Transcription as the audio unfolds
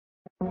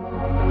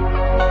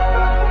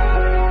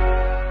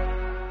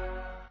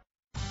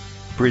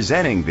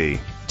Presenting the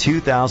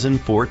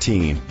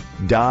 2014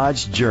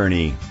 Dodge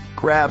Journey.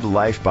 Grab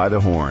life by the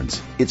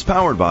horns. It's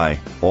powered by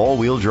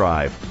all-wheel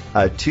drive,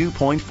 a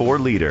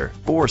 2.4-liter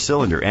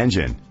 4-cylinder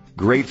engine.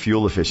 Great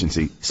fuel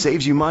efficiency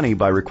saves you money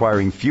by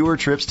requiring fewer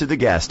trips to the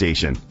gas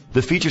station.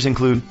 The features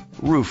include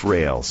roof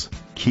rails,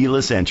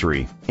 keyless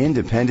entry,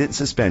 independent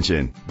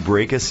suspension,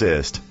 brake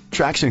assist,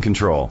 traction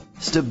control,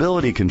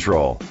 stability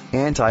control,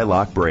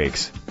 anti-lock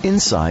brakes.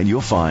 Inside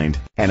you'll find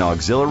an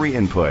auxiliary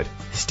input,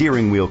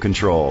 steering wheel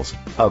controls,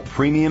 a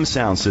premium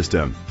sound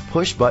system,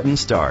 push-button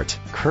start,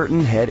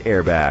 curtain head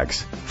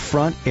airbags,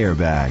 front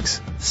airbags,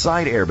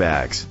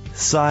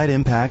 side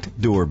impact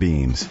door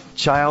beams,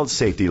 child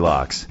safety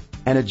locks,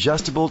 an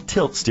adjustable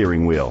tilt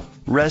steering wheel.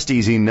 Rest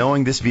easy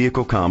knowing this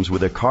vehicle comes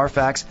with a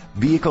Carfax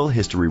Vehicle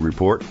History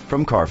Report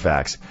from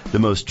Carfax, the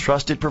most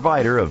trusted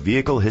provider of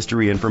vehicle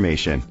history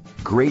information.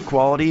 Great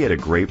quality at a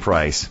great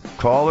price.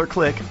 Call or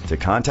click to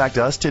contact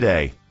us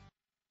today.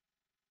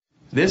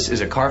 This is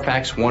a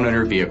Carfax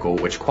one-owner vehicle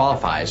which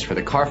qualifies for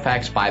the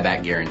Carfax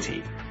buyback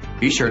guarantee.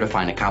 Be sure to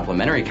find a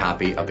complimentary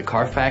copy of the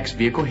Carfax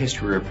Vehicle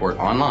History Report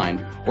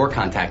online or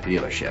contact the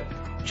dealership.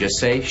 Just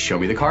say, "Show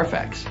me the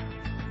Carfax."